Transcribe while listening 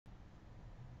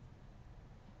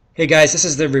Hey guys, this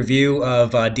is the review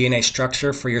of DNA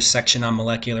structure for your section on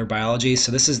molecular biology. So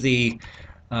this is the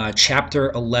chapter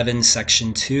 11,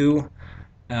 section 2.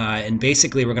 And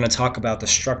basically we're going to talk about the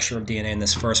structure of DNA in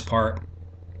this first part.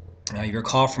 You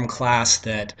recall from class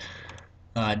that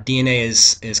DNA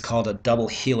is called a double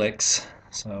helix.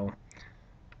 So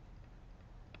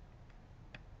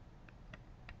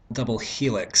double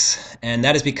helix. And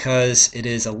that is because it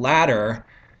is a ladder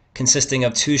consisting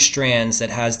of two strands that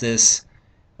has this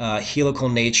helical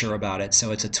nature about it.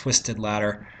 So it's a twisted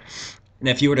ladder. And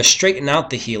if you were to straighten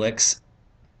out the helix,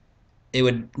 it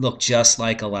would look just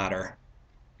like a ladder.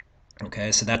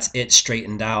 Okay, so that's it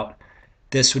straightened out.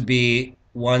 This would be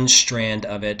one strand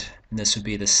of it, and this would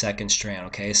be the second strand.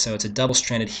 Okay, so it's a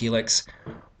double-stranded helix.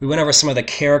 We went over some of the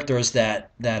characters that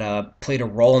played a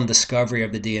role in discovery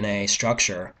of the DNA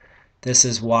structure. This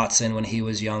is Watson when he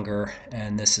was younger,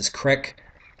 and this is Crick.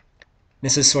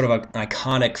 This is sort of an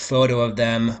iconic photo of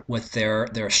them with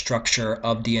their structure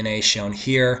of DNA shown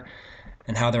here,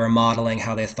 and how they were modeling,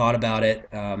 how they thought about it.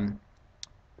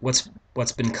 What's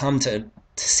been come to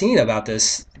seen about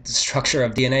this structure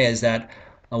of DNA is that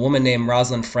a woman named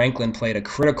Rosalind Franklin played a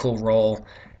critical role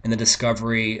in the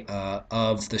discovery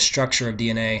of the structure of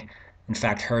DNA. In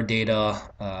fact, her data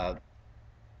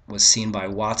was seen by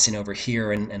Watson over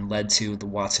here and led to the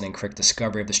Watson and Crick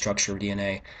discovery of the structure of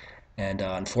DNA. And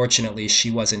unfortunately, she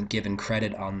wasn't given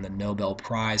credit on the Nobel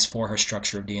Prize for her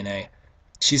structure of DNA.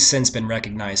 She's since been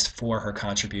recognized for her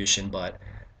contribution, but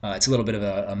it's a little bit of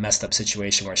a messed up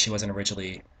situation where she wasn't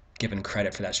originally given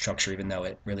credit for that structure, even though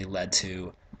it really led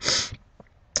to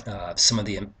some of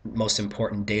the most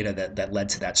important data that led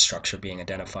to that structure being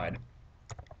identified.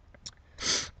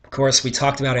 Of course, we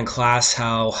talked about in class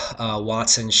how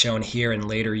Watson, shown here in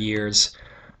later years,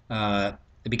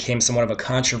 it became somewhat of a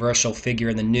controversial figure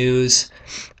in the news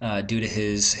due to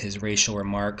his racial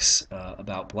remarks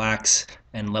about blacks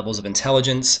and levels of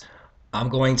intelligence. I'm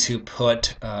going to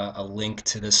put a link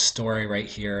to this story right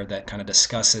here that kind of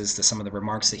discusses some of the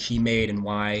remarks that he made and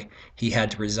why he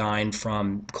had to resign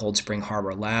from Cold Spring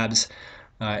Harbor Labs.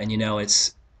 And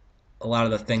it's a lot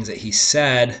of the things that he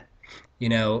said,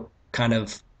 kind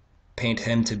of paint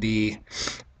him to be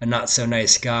a not so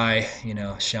nice guy,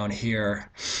 shown here.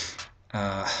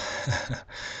 Uh,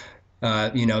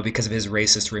 because of his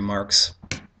racist remarks.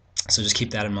 So just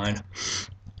keep that in mind.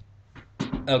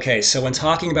 Okay, so when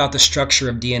talking about the structure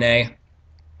of DNA,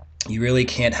 you really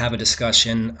can't have a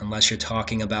discussion unless you're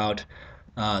talking about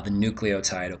the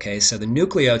nucleotide. Okay, so the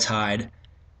nucleotide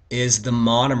is the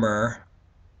monomer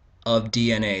of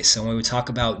DNA. So when we talk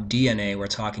about DNA, we're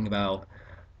talking about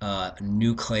a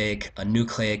nucleic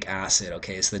acid.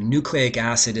 Okay, so the nucleic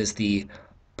acid is the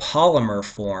polymer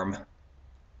form,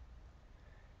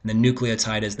 and the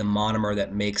nucleotide is the monomer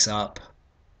that makes up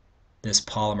this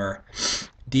polymer.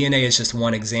 DNA is just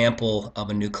one example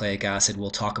of a nucleic acid we'll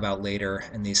talk about later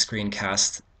in the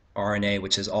screencast. RNA,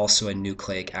 which is also a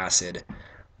nucleic acid,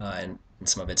 and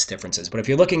some of its differences. But if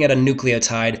you're looking at a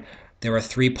nucleotide, there are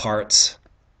three parts.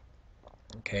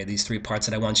 Okay, these three parts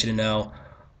that I want you to know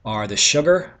are the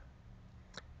sugar,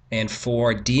 and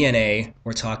for DNA,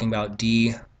 we're talking about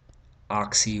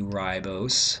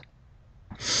deoxyribose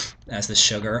as the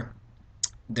sugar.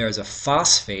 There's a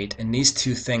phosphate, and these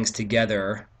two things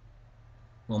together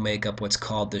will make up what's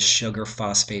called the sugar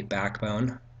phosphate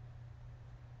backbone.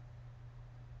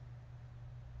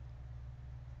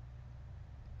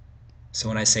 So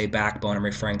when I say backbone, I'm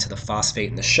referring to the phosphate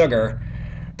and the sugar.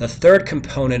 The third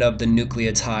component of the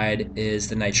nucleotide is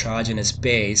the nitrogenous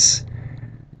base,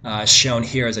 shown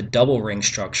here as a double ring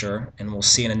structure, and we'll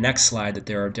see in the next slide that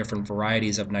there are different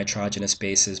varieties of nitrogenous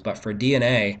bases. But for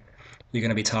DNA, you're going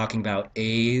to be talking about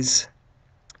A's,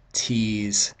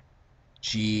 T's,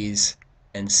 G's,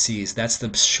 and C's. That's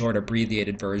the short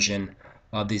abbreviated version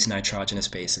of these nitrogenous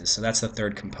bases. So that's the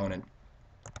third component.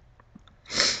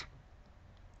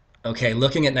 Okay,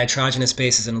 looking at nitrogenous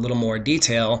bases in a little more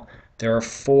detail, there are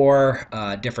four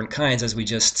different kinds, as we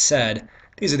just said.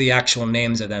 These are the actual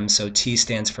names of them. So T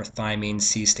stands for thymine,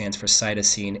 C stands for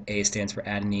cytosine, A stands for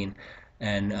adenine,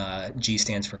 and G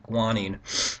stands for guanine.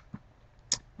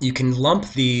 You can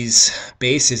lump these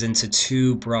bases into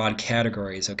two broad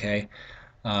categories, okay?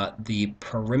 The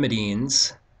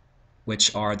pyrimidines,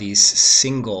 which are these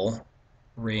single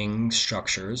ring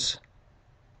structures.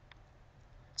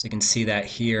 So you can see that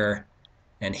here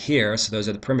and here, so those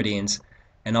are the pyrimidines,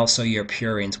 and also your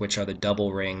purines, which are the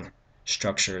double ring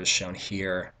structures shown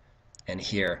here and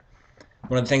here.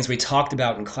 One of the things we talked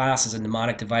about in class is a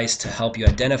mnemonic device to help you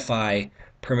identify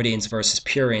pyrimidines versus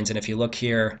purines, and if you look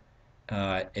here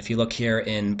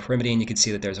in pyrimidine, you can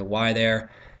see that there's a Y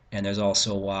there, and there's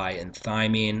also a Y in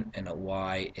thymine and a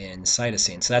Y in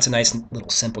cytosine. So that's a nice little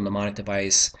simple mnemonic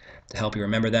device to help you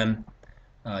remember them.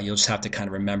 You'll just have to kind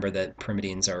of remember that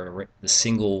pyrimidines are the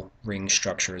single ring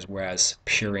structures, whereas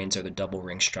purines are the double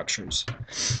ring structures.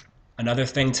 Another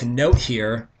thing to note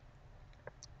here,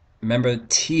 remember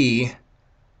T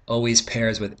always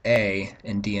pairs with A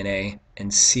in DNA,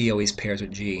 and C always pairs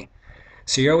with G.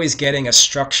 So you're always getting a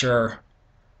structure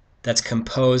that's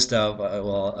composed of,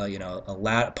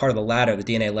 part of the ladder, the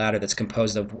DNA ladder, that's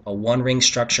composed of a one-ring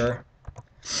structure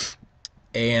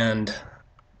and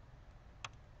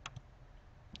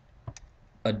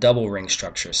a double ring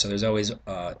structure. So there's always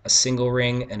a single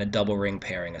ring and a double ring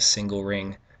pairing, a single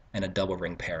ring and a double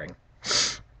ring pairing.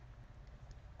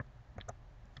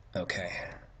 Okay.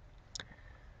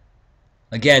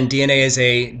 Again, DNA is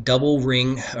a double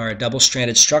ring or a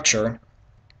double-stranded structure,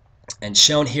 and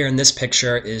shown here in this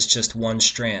picture is just one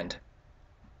strand.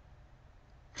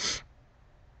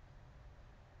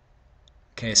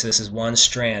 Okay, so this is one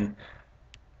strand.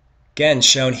 Again,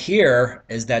 shown here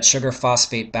is that sugar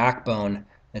phosphate backbone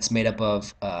that's made up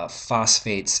of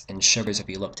phosphates and sugars if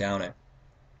you look down it.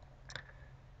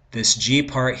 This G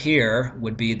part here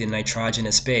would be the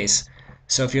nitrogenous base.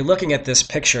 So if you're looking at this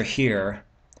picture here,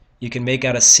 you can make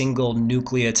out a single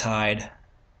nucleotide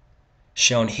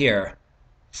shown here.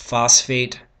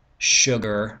 Phosphate,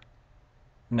 sugar,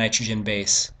 nitrogen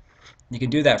base. You can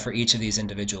do that for each of these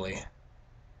individually.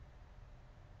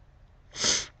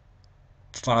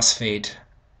 Phosphate,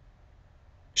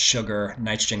 sugar,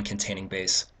 nitrogen containing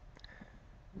base.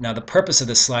 Now the purpose of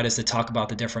this slide is to talk about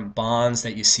the different bonds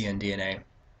that you see in DNA.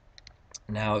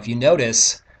 Now if you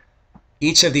notice,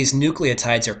 each of these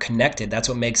nucleotides are connected. That's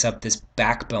what makes up this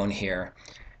backbone here.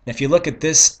 And if you look at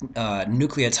this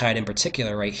nucleotide in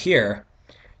particular right here,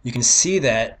 you can see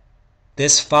that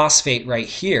this phosphate right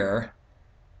here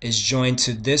is joined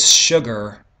to this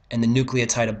sugar and the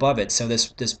nucleotide above it. So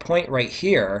this point right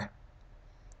here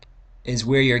is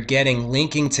where you're getting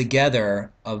linking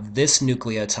together of this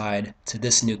nucleotide to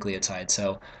this nucleotide.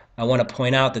 So I want to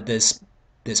point out that this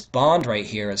bond right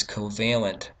here is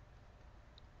covalent.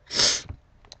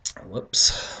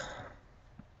 Whoops.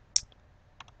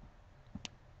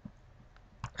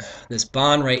 This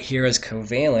bond right here is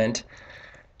covalent,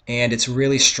 and it's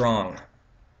really strong.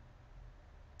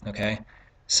 Okay,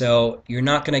 so you're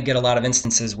not going to get a lot of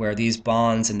instances where these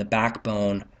bonds in the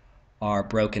backbone are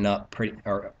broken up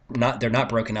they're not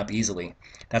broken up easily.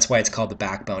 That's why it's called the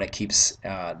backbone. It keeps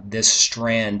this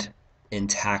strand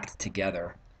intact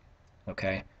together.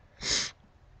 Okay.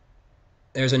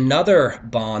 There's another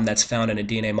bond that's found in a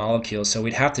DNA molecule, so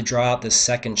we'd have to draw out the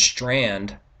second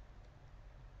strand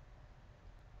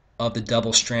of the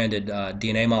double-stranded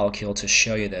DNA molecule to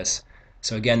show you this.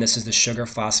 So again, this is the sugar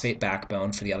phosphate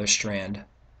backbone for the other strand.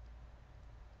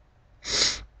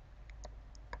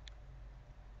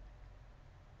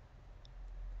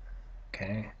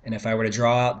 Okay, and if I were to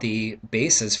draw out the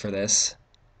bases for this,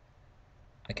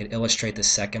 I could illustrate the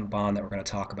second bond that we're going to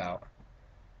talk about.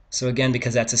 So again,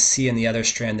 because that's a C in the other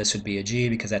strand, this would be a G.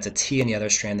 Because that's a T in the other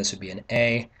strand, this would be an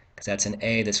A. Because that's an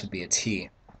A, this would be a T.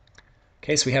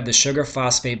 Okay, so we have the sugar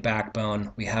phosphate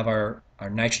backbone. We have our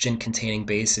nitrogen containing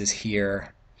bases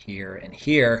here, here, and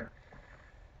here.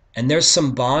 And there's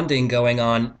some bonding going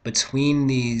on between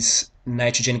these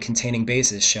nitrogen containing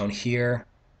bases shown here,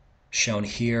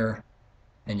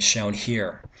 and shown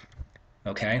here.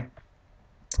 Okay?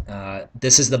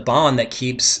 This is the bond that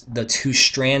keeps the two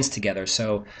strands together.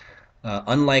 So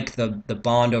unlike the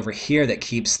bond over here that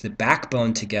keeps the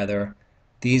backbone together,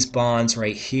 these bonds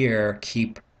right here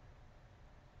keep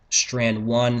strand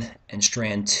 1 and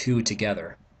strand 2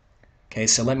 together. Okay,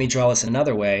 so let me draw this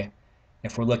another way.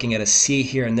 If we're looking at a C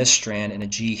here in this strand and a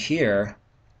G here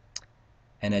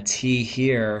and a T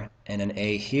here and an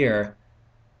A here,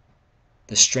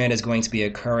 the strand is going to be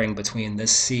occurring between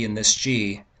this C and this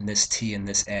G and this T and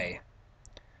this A.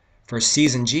 For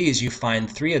C's and G's, you find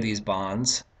 3 of these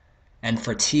bonds, and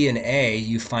for T and A,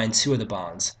 you find 2 of the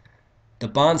bonds. The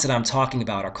bonds that I'm talking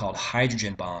about are called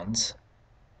hydrogen bonds.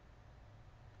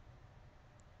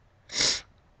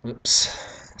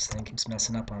 Oops, this thing keeps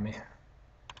messing up on me.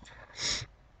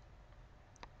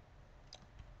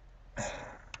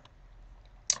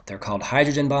 They're called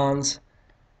hydrogen bonds,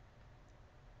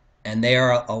 and they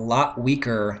are a lot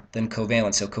weaker than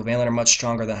covalent. So covalent are much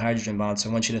stronger than hydrogen bonds. So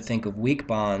I want you to think of weak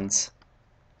bonds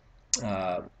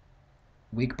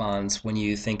when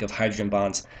you think of hydrogen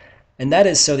bonds. And that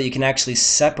is so that you can actually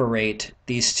separate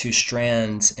these two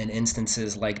strands in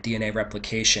instances like DNA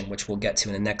replication, which we'll get to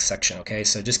in the next section. Okay,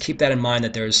 so just keep that in mind,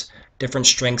 that there's different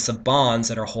strengths of bonds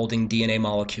that are holding DNA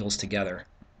molecules together.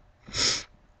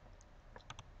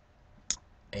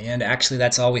 And actually,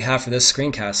 that's all we have for this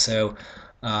screencast. So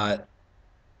uh,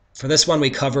 for this one, we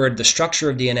covered the structure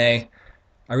of DNA.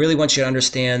 I really want you to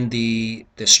understand the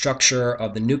structure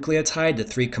of the nucleotide, the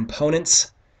three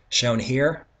components shown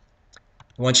here.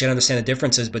 I want you to understand the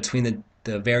differences between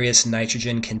the various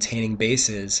nitrogen-containing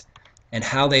bases and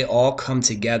how they all come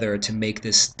together to make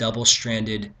this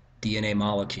double-stranded DNA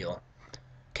molecule.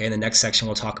 Okay, in the next section,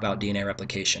 we'll talk about DNA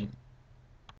replication.